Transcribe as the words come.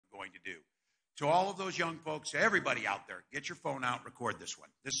To all of those young folks, everybody out there, get your phone out, record this one.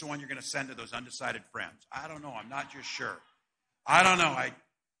 This is the one you're going to send to those undecided friends. I don't know. I'm not just sure. I don't know. I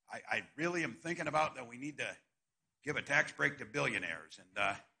really am thinking about that we need to give a tax break to billionaires. And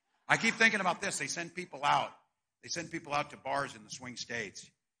I keep thinking about this. They send people out. They send people out to bars in the swing states.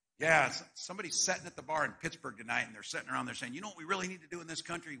 Yeah, somebody's sitting at the bar in Pittsburgh tonight, and they're sitting around there saying, you know what we really need to do in this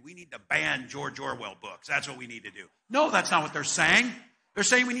country? We need to ban George Orwell books. That's what we need to do. No, that's not what they're saying. They're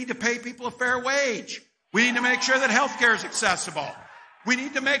saying we need to pay people a fair wage. We need to make sure that health care is accessible. We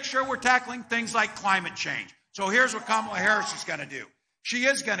need to make sure we're tackling things like climate change. So here's what Kamala Harris is going to do. She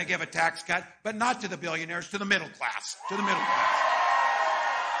is going to give a tax cut, but not to the billionaires, to the middle class. To the middle class.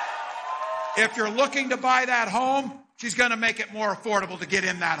 If you're looking to buy that home, she's going to make it more affordable to get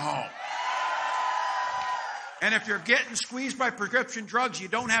in that home. And if you're getting squeezed by prescription drugs, you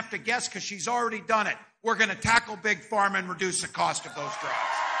don't have to guess because she's already done it. We're going to tackle big pharma and reduce the cost of those drugs.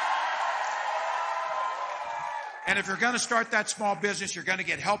 And if you're going to start that small business, you're going to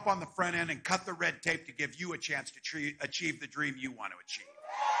get help on the front end and cut the red tape to give you a chance to achieve the dream you want to achieve.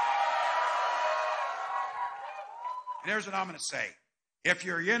 And here's what I'm going to say. If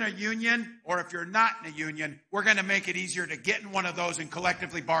you're in a union or if you're not in a union, we're going to make it easier to get in one of those and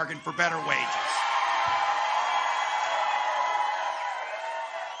collectively bargain for better wages.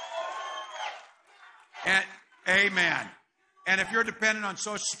 And, amen. And if you're dependent on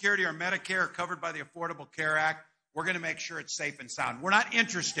Social Security or Medicare or covered by the Affordable Care Act, we're going to make sure it's safe and sound. We're not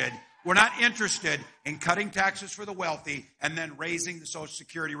interested in cutting taxes for the wealthy and then raising the Social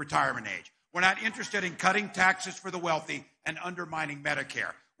Security retirement age. We're not interested in cutting taxes for the wealthy and undermining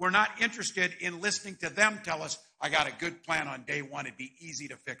Medicare. We're not interested in listening to them tell us, I got a good plan on day one. It'd be easy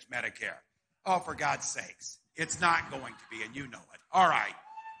to fix Medicare. Oh, for God's sakes. It's not going to be, and you know it. All right.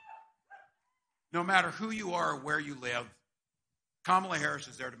 No matter who you are or where you live, Kamala Harris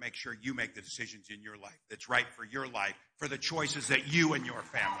is there to make sure you make the decisions in your life that's right for your life, for the choices that you and your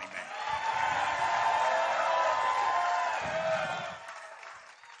family make.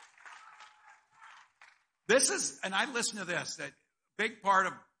 This is, and I listen to this, that big part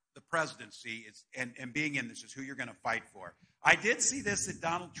of the presidency is, and being in this is who you're going to fight for. I did see this, that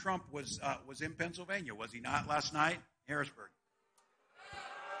Donald Trump was in Pennsylvania, was he not, last night? Harrisburg.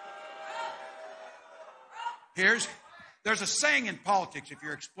 There's a saying in politics, if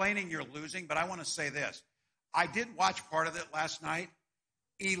you're explaining, you're losing, but I want to say this. I did watch part of it last night.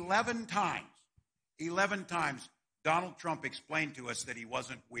 11 times, Donald Trump explained to us that he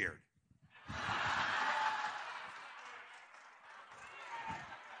wasn't weird.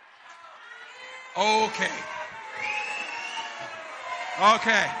 Okay.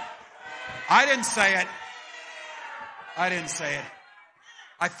 I didn't say it.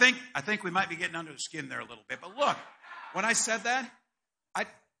 I think we might be getting under the skin there a little bit. But look, when I said that,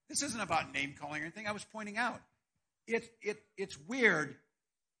 this isn't about name calling or anything. I was pointing out it's weird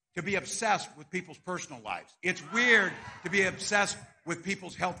to be obsessed with people's personal lives. It's weird to be obsessed with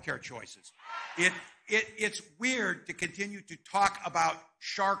people's healthcare choices. It's weird to continue to talk about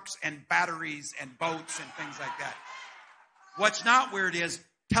sharks and batteries and boats and things like that. What's not weird is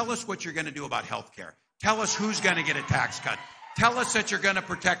tell us what you're going to do about healthcare. Tell us who's going to get a tax cut. Tell us that you're going to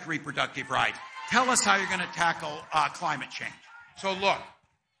protect reproductive rights. Tell us how you're going to tackle climate change. So look,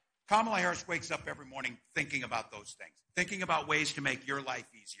 Kamala Harris wakes up every morning thinking about those things, thinking about ways to make your life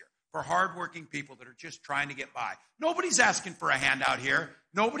easier for hardworking people that are just trying to get by. Nobody's asking for a handout here.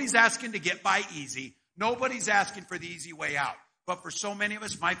 Nobody's asking to get by easy. Nobody's asking for the easy way out. But for so many of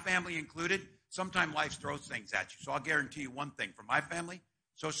us, my family included, sometimes life throws things at you. So I'll guarantee you one thing. For my family,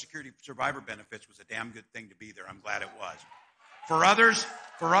 Social Security survivor benefits was a damn good thing to be there. I'm glad it was. For others,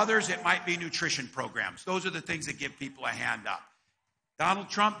 it might be nutrition programs. Those are the things that give people a hand up. Donald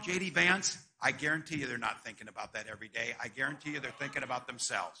Trump, J.D. Vance, I guarantee you they're not thinking about that every day. I guarantee you they're thinking about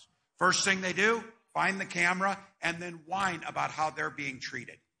themselves. First thing they do, find the camera and then whine about how they're being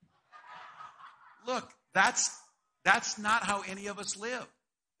treated. Look, that's not how any of us live.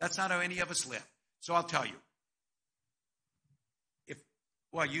 That's not how any of us live. So I'll tell you.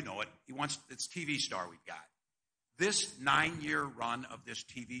 You know it. It's TV star we've got. This 9-year run of this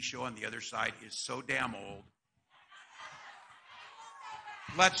TV show on the other side is so damn old.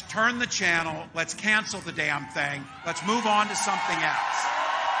 Let's turn the channel. Let's cancel the damn thing. Let's move on to something else.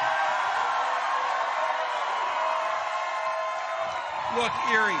 Look,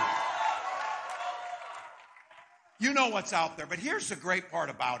 Erie. You know what's out there, but here's the great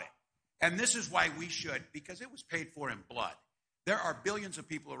part about it. And this is why we should, because it was paid for in blood. There are billions of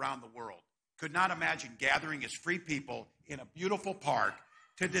people around the world could not imagine gathering as free people in a beautiful park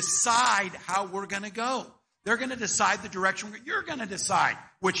to decide how we're going to go. They're going to decide the direction. You're going to decide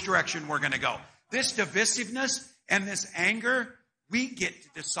which direction we're going to go. This divisiveness and this anger, we get to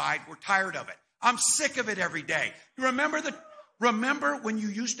decide. We're tired of it. I'm sick of it every day. You remember when you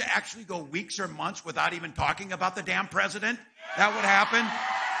used to actually go weeks or months without even talking about the damn president? That would happen.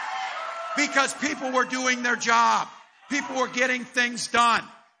 Because people were doing their job. People were getting things done.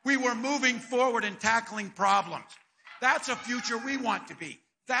 We were moving forward and tackling problems. That's a future we want to be.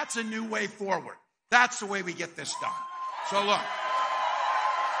 That's a new way forward. That's the way we get this done. So look.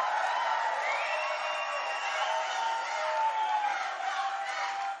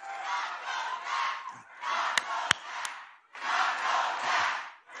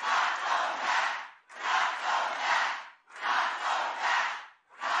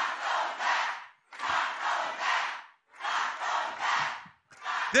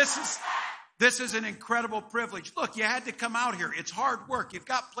 This is an incredible privilege. Look, you had to come out here. It's hard work. You've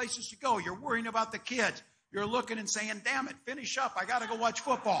got places to go. You're worrying about the kids. You're looking and saying, damn it, finish up. I got to go watch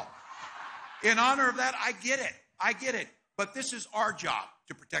football. In honor of that, I get it. I get it. But this is our job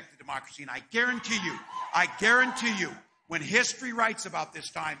to protect the democracy. And I guarantee you, when history writes about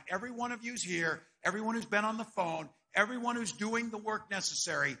this time, every one of you's here, everyone who's been on the phone, everyone who's doing the work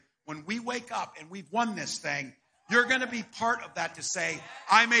necessary, when we wake up and we've won this thing, you're going to be part of that to say,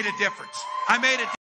 I made a difference. I made a difference.